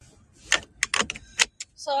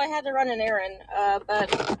So I had to run an errand,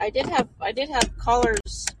 but I did have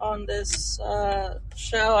callers on this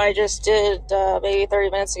show I just did maybe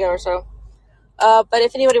 30 minutes ago or so. But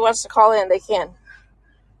if anybody wants to call in, they can.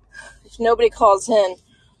 If nobody calls in,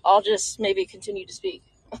 I'll just maybe continue to speak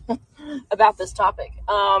about this topic.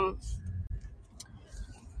 I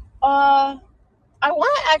want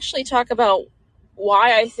to actually talk about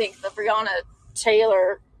why I think the Breona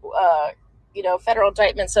Taylor, federal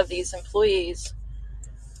indictments of these employees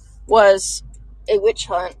was a witch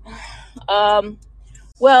hunt.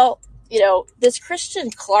 This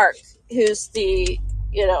Christian Clark, who's the,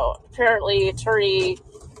 apparently attorney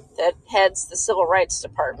that heads the Civil Rights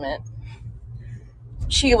Department,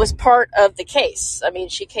 she was part of the case. I mean,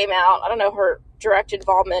 she came out, I don't know her direct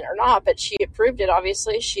involvement or not, but she approved it,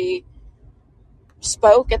 obviously. She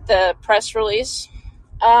spoke at the press release.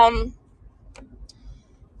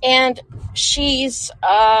 And she's,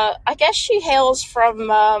 I guess she hails from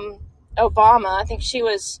Obama. I think she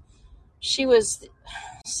was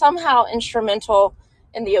somehow instrumental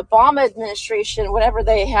in the Obama administration, whenever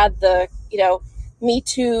they had the, Me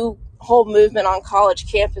Too whole movement on college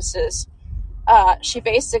campuses. She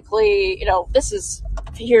basically, this is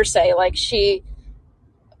hearsay, like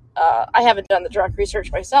I haven't done the direct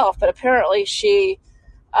research myself, but apparently she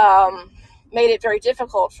made it very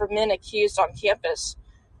difficult for men accused on campus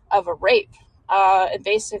of a rape, and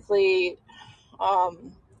basically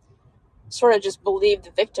sort of just believed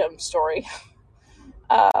the victim story.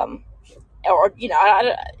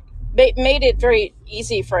 Made it very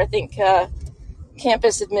easy for, I think,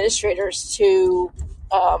 campus administrators to,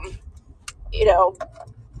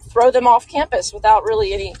 throw them off campus without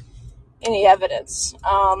really any evidence.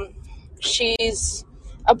 She's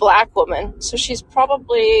a black woman, so she's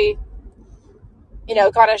probably,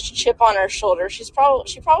 got a chip on her shoulder. She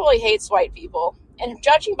probably hates white people, and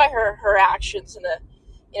judging by her actions in the,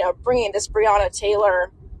 bringing this Breona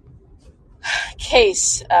Taylor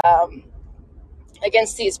case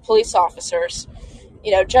against these police officers,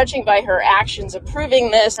 judging by her actions,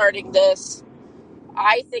 approving this, starting this,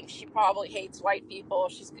 I think she probably hates white people.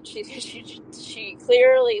 She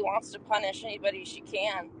clearly wants to punish anybody she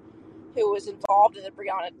can who was involved in the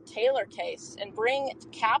Breona Taylor case and bring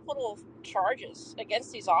capital charges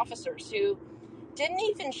against these officers who didn't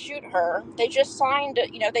even shoot her. They just signed,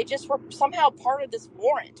 they just were somehow part of this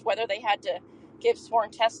warrant, whether they had to give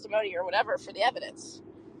sworn testimony or whatever for the evidence.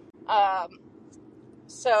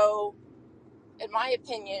 So, in my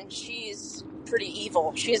opinion, she's pretty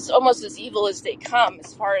evil. She's almost as evil as they come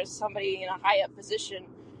as far as somebody in a high up position,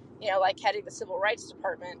 like heading the Civil Rights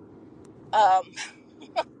Department.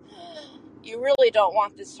 You really don't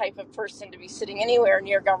want this type of person to be sitting anywhere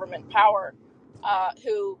near government power,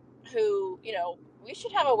 who, we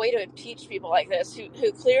should have a way to impeach people like this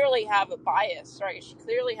who clearly have a bias, right? She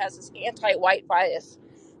clearly has this anti-white bias.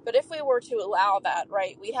 But if we were to allow that,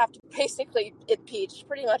 right, we'd have to basically impeach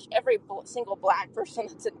pretty much every single black person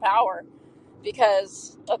that's in power,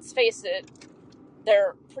 because let's face it,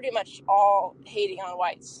 they're pretty much all hating on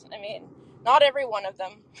whites. I mean, not every one of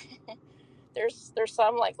them. There's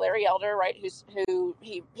some like Larry Elder, right, who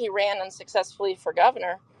ran unsuccessfully for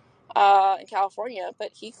governor in California,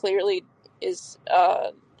 but he clearly is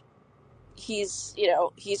he's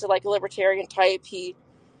like a libertarian type. He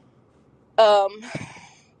I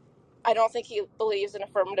don't think he believes in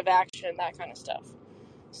affirmative action and that kind of stuff.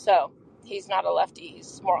 So he's not a lefty.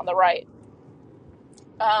 He's more on the right.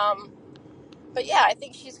 But yeah, I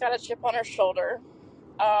think she's got a chip on her shoulder.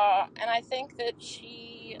 And I think that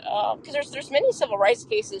she, because there's many civil rights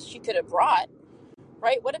cases she could have brought,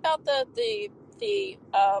 right? What about the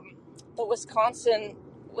Wisconsin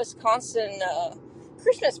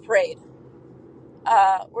Christmas parade,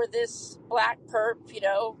 where this black perp,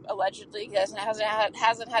 allegedly hasn't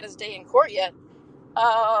had his day in court yet.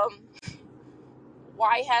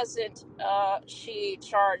 Why hasn't she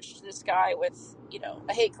charged this guy with,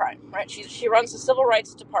 a hate crime, right? She runs the Civil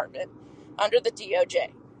Rights Department under the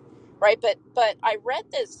DOJ, right? But I read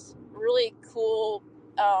this really cool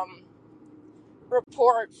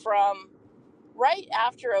report from right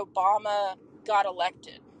after Obama got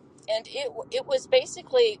elected, and it was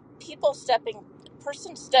basically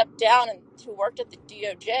person stepped down and who worked at the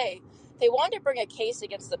DOJ. They wanted to bring a case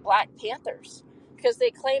against the Black Panthers because they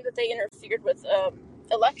claimed that they interfered with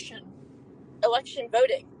election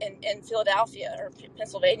voting in Philadelphia or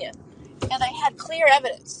Pennsylvania, and they had clear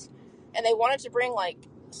evidence, and they wanted to bring like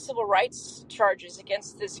civil rights charges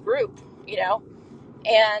against this group,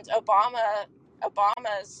 and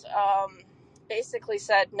Obama's basically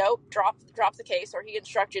said nope, drop the case, or he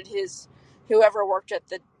instructed his whoever worked at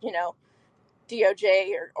the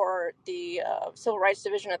DOJ or the Civil Rights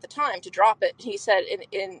Division at the time to drop it. He said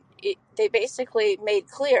they basically made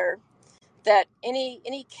clear that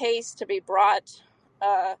any case to be brought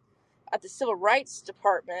at the Civil Rights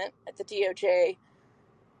Department at the DOJ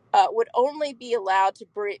would only be allowed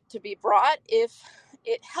to be brought if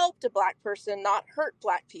it helped a black person, not hurt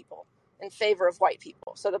black people in favor of white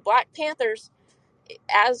people. So the Black Panthers, it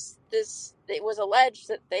was alleged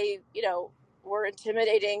that they, were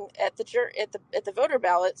intimidating at the voter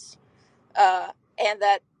ballots, and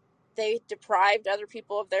that they deprived other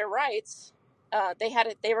people of their rights.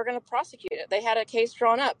 They were going to prosecute it. They had a case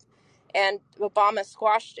drawn up, and Obama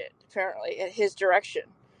squashed it apparently at his direction,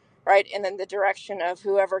 right? And then the direction of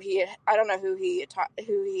I don't know who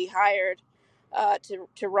he hired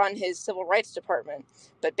to run his civil rights department,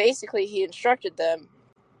 but basically he instructed them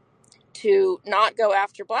to not go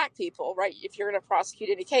after black people, right? If you're going to prosecute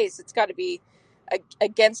any case, it's got to be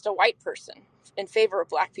against a white person in favor of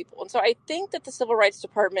black people. And so I think that the Civil Rights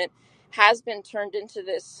Department has been turned into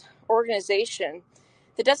this organization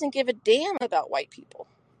that doesn't give a damn about white people.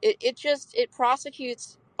 It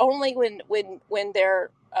prosecutes only when their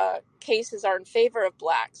cases are in favor of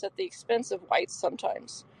blacks at the expense of whites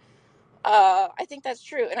sometimes. I think that's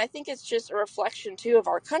true. And I think it's just a reflection, too, of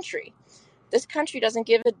our country. This country doesn't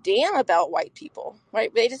give a damn about white people,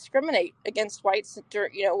 right? They discriminate against whites,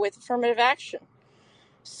 with affirmative action.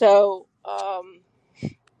 So,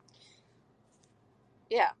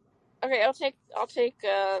 yeah. Okay, I'll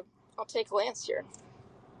take Lance here.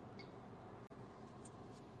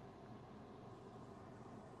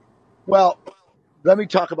 Well, let me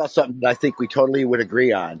talk about something that I think we totally would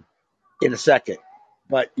agree on in a second.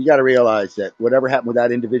 But you got to realize that whatever happened with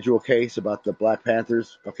that individual case about the Black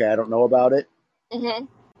Panthers, okay, I don't know about it. Mm-hmm.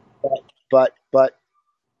 But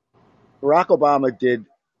Barack Obama did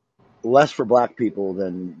less for black people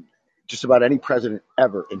than just about any president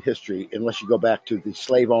ever in history, unless you go back to the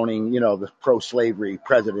slave-owning, the pro-slavery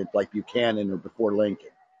president like Buchanan or before Lincoln.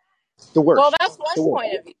 The worst. Well, that's one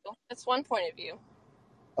point of view. That's one point of view.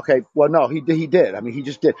 Okay, well, no, he did. I mean, he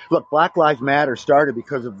just did. Look, Black Lives Matter started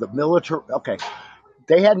because of the military. Okay,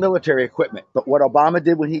 they had military equipment, but what Obama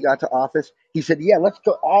did when he got to office, he said, yeah, let's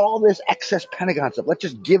go all this excess Pentagon stuff. Let's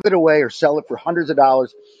just give it away or sell it for hundreds of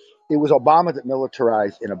dollars. It was Obama that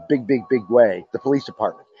militarized in a big, big, big way the police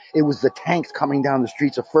department. It was the tanks coming down the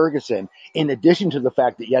streets of Ferguson, in addition to the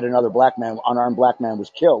fact that yet another unarmed black man was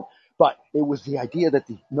killed. But it was the idea that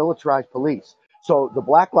the militarized police. So the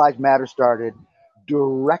Black Lives Matter started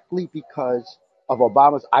directly because of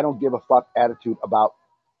Obama's I don't give a fuck attitude about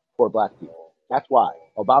poor black people. That's why.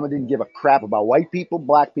 Obama didn't give a crap about white people,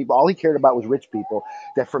 black people. All he cared about was rich people.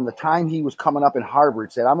 That from the time he was coming up in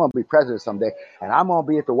Harvard said, I'm going to be president someday, and I'm going to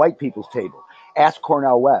be at the white people's table. Ask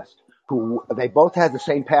Cornel West, who they both had the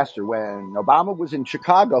same pastor. When Obama was in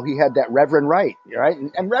Chicago, he had that Reverend Wright, right?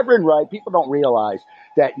 And Reverend Wright, people don't realize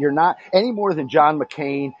that you're not any more than John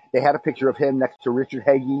McCain. They had a picture of him next to Richard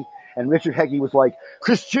Hagee. And Richard Hagee was like,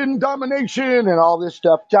 Christian domination and all this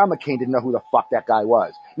stuff. John McCain didn't know who the fuck that guy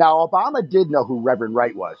was. Now, Obama did know who Reverend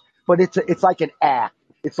Wright was, but it's like an act.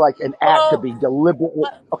 It's like an act to be deliberately.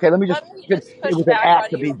 Okay, let me just. It was an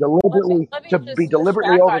act to be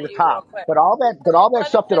deliberately over the top. But all that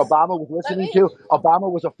stuff that Obama was listening to, Obama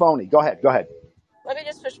was a phony. Go ahead. Let me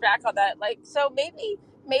just push back on that. So maybe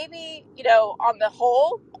on the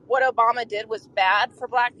whole, what Obama did was bad for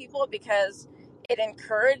black people because it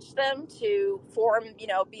encouraged them to form,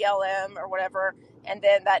 BLM or whatever, and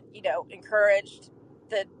then that, encouraged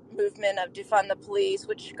the movement of defund the police,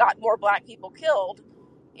 which got more black people killed.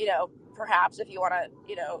 Perhaps if you want to,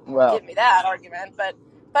 give me that argument, but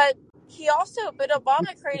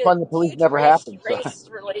Obama created huge race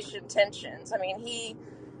relation tensions. I mean,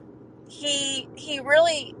 he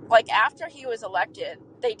really, after he was elected,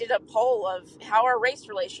 they did a poll of how are race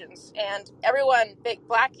relations, and everyone, big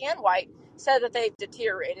black and white, said that they've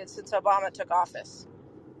deteriorated since Obama took office.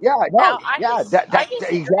 Yeah, I know. Now, I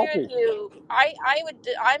disagree exactly. with you.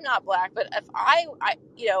 I'm not black, but if I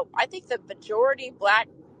think the majority black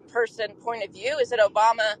person point of view is that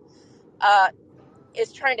Obama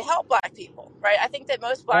is trying to help black people, right? I think that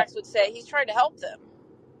most blacks would say he's trying to help them.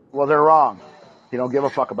 Well, they're wrong. You don't give a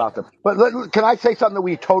fuck about them. But can I say something that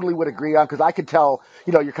we totally would agree on? Because I could tell,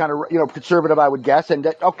 you're kind of, conservative, I would guess. And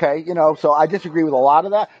that, okay, so I disagree with a lot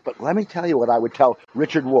of that. But let me tell you what I would tell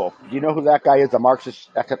Richard Wolff. Do you know who that guy is, a Marxist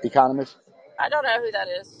economist? I don't know who that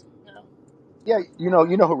is. No. Yeah, you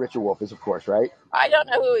know who Richard Wolff is, of course, right? I don't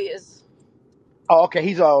know who he is. Oh, okay.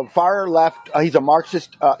 He's a far left. He's a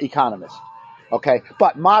Marxist economist. Okay,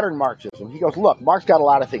 but modern Marxism, he goes, look, Marx got a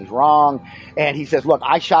lot of things wrong, and he says, look,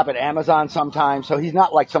 I shop at Amazon sometimes, so he's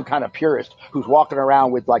not like some kind of purist who's walking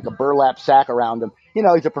around with like a burlap sack around him. You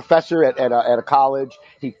know, he's a professor at a college,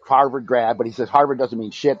 he's Harvard grad, but he says Harvard doesn't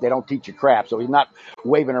mean shit, they don't teach you crap, so he's not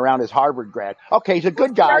waving around his Harvard grad. Okay, he's a What's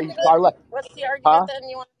good the guy, he's argument? far left, What's the argument huh? then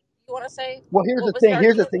you want to say? Well, What was the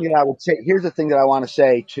here's the argument? thing that I would say, here's the thing that I want to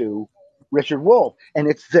say to Richard Wolff, and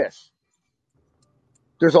it's this.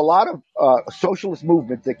 There's a lot of socialist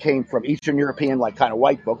movements that came from Eastern European, like kind of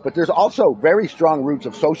white folk, but there's also very strong roots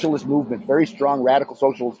of socialist movements, very strong radical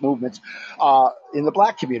socialist movements in the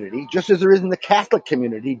black community, just as there is in the Catholic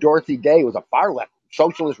community. Dorothy Day was a far left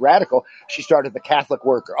socialist radical. She started the Catholic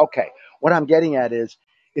Worker. Okay, what I'm getting at is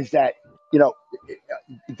that, you know,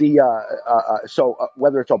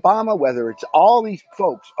 whether it's Obama, whether it's all these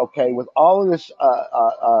folks, okay, with all of this,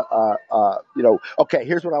 okay,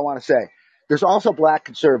 here's what I want to say. There's also black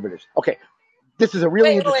conservatives. Okay, this is a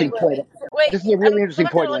really interesting point. Wait. This is a really interesting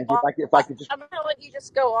I'm not point, gonna let Lindsay. If I could just I'm not gonna let you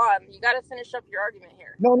just go on. You got to finish up your argument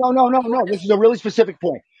here. You want no. to? This is a really specific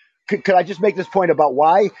point. Could I just make this point about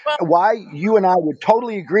Well, why you and I would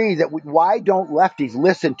totally agree that why don't lefties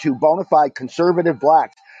listen to bona fide conservative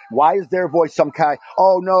blacks? Why is their voice some kind?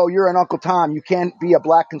 Oh no, you're an Uncle Tom. You can't be a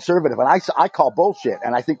black conservative, and I call bullshit,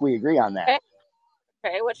 and I think we agree on that. okay.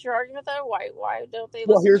 Okay. What's your argument though? Why don't they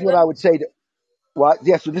Well, listen here's to what I them? would say to. Well,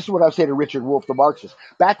 yeah, so this is what I would say to Richard Wolff, the Marxist.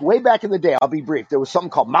 Way back in the day, I'll be brief. There was something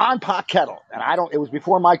called Ma and Pa Kettle, and it was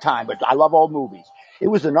before my time, but I love old movies. It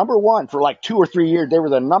was the number one for like 2 or 3 years. They were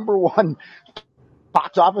the number one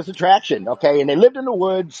box office attraction. Okay, and they lived in the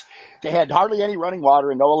woods. They had hardly any running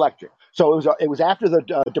water and no electric. So it was after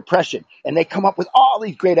the Depression, and they come up with all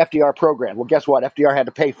these great FDR programs. Well, guess what? FDR had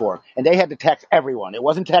to pay for them, and they had to tax everyone. It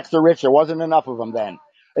wasn't tax the rich. There wasn't enough of them then.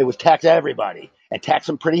 It was tax everybody and tax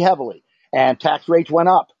them pretty heavily, and tax rates went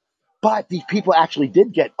up. But these people actually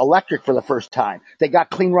did get electric for the first time. They got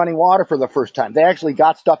clean running water for the first time. They actually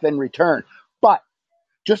got stuff in return. But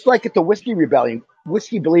just like at the whiskey rebellion,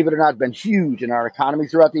 whiskey, believe it or not, has been huge in our economy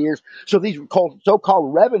throughout the years. So these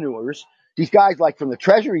so-called revenuers, these guys like from the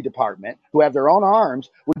Treasury Department who have their own arms,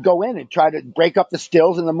 would go in and try to break up the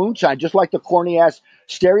stills and the moonshine, just like the corny ass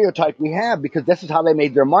stereotype we have, because this is how they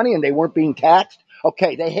made their money and they weren't being taxed.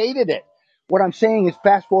 Okay, they hated it. What I'm saying is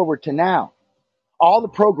fast forward to now. All the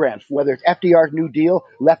programs, whether it's FDR's New Deal,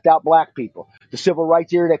 left out black people. The Civil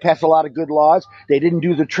Rights era, they passed a lot of good laws. They didn't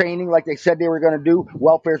do the training like they said they were going to do.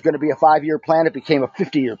 Welfare is going to be a 5-year plan. It became a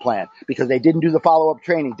 50-year plan because they didn't do the follow-up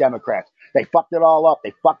training, Democrats. They fucked it all up.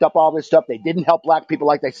 They fucked up all this stuff. They didn't help black people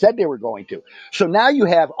like they said they were going to. So now you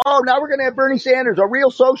have, now we're going to have Bernie Sanders, a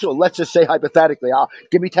real social. Let's just say hypothetically,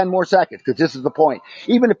 give me 10 more seconds because this is the point.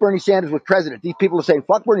 Even if Bernie Sanders was president, these people are saying,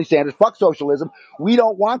 fuck Bernie Sanders, fuck socialism. We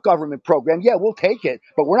don't want government program. Yeah, we'll take it,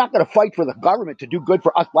 but we're not going to fight for the government to do good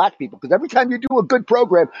for us black people because every time you do a good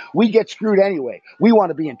program, we get screwed anyway. We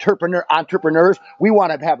want to be entrepreneurs. We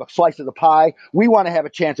want to have a slice of the pie. We want to have a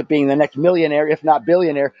chance of being the next millionaire, if not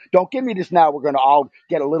billionaire. Don't give me this now. We're going to all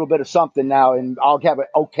get a little bit of something now and I'll have an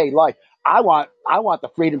okay life. I want the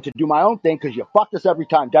freedom to do my own thing because you fucked us every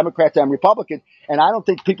time, Democrats and Republicans. And I don't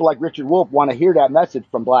think people like Richard Wolff want to hear that message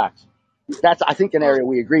from blacks. That's, I think, an area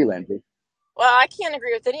we agree, Lindsay. Well, I can't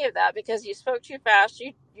agree with any of that because you spoke too fast.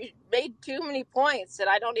 You made too many points, and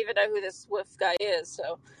I don't even know who this Swift guy is.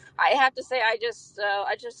 So I have to say, I just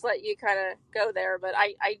let you kind of go there. But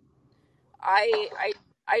I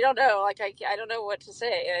don't know. Like I don't know what to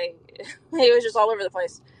say. It was just all over the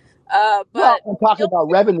place. Well, But I'm talking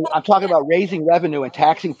about revenue. I'm talking about raising revenue and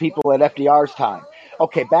taxing people at FDR's time.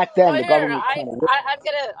 Okay, back then the here, government was kind of.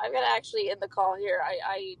 I'm gonna actually end the call here.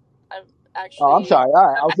 I'm Oh, I'm actually sorry. All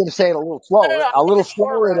right, I was going to say it no. I a made little a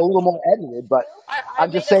store slower and a run. little more edited, but I I'm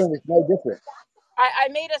just made a saying it's no different. I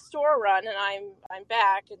made a store run and I'm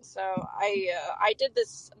back, and so I did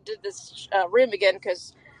this room again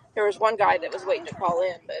because there was one guy that was waiting to call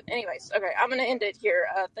in. But anyways, okay, I'm gonna end it here.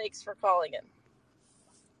 Thanks for calling in.